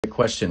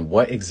Question,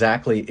 what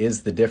exactly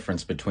is the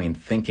difference between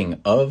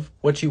thinking of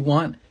what you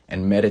want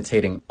and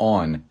meditating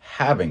on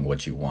having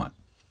what you want?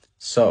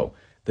 So,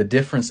 the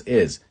difference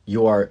is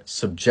you are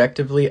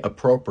subjectively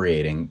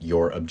appropriating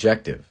your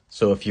objective.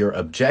 So, if your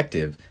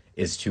objective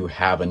is to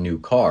have a new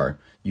car,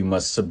 you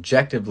must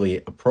subjectively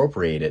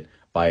appropriate it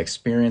by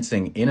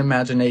experiencing in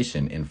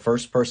imagination, in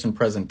first person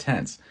present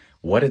tense,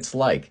 what it's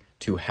like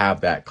to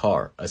have that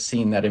car, a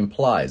scene that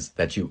implies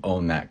that you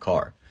own that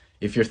car.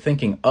 If you're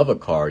thinking of a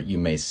car, you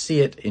may see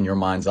it in your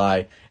mind's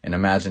eye and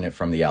imagine it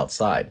from the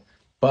outside,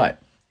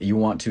 but you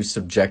want to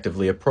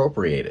subjectively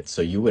appropriate it.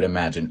 So you would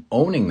imagine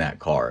owning that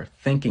car,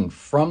 thinking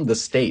from the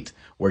state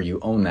where you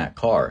own that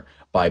car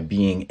by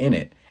being in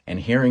it and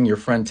hearing your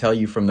friend tell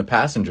you from the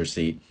passenger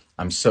seat,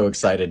 I'm so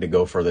excited to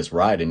go for this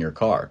ride in your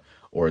car,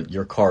 or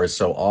your car is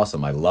so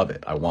awesome, I love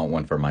it, I want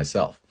one for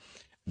myself.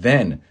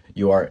 Then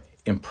you are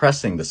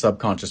impressing the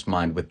subconscious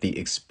mind with the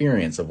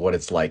experience of what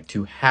it's like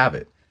to have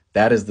it.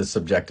 That is the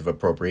subjective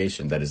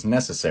appropriation that is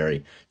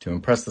necessary to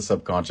impress the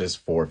subconscious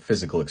for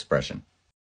physical expression.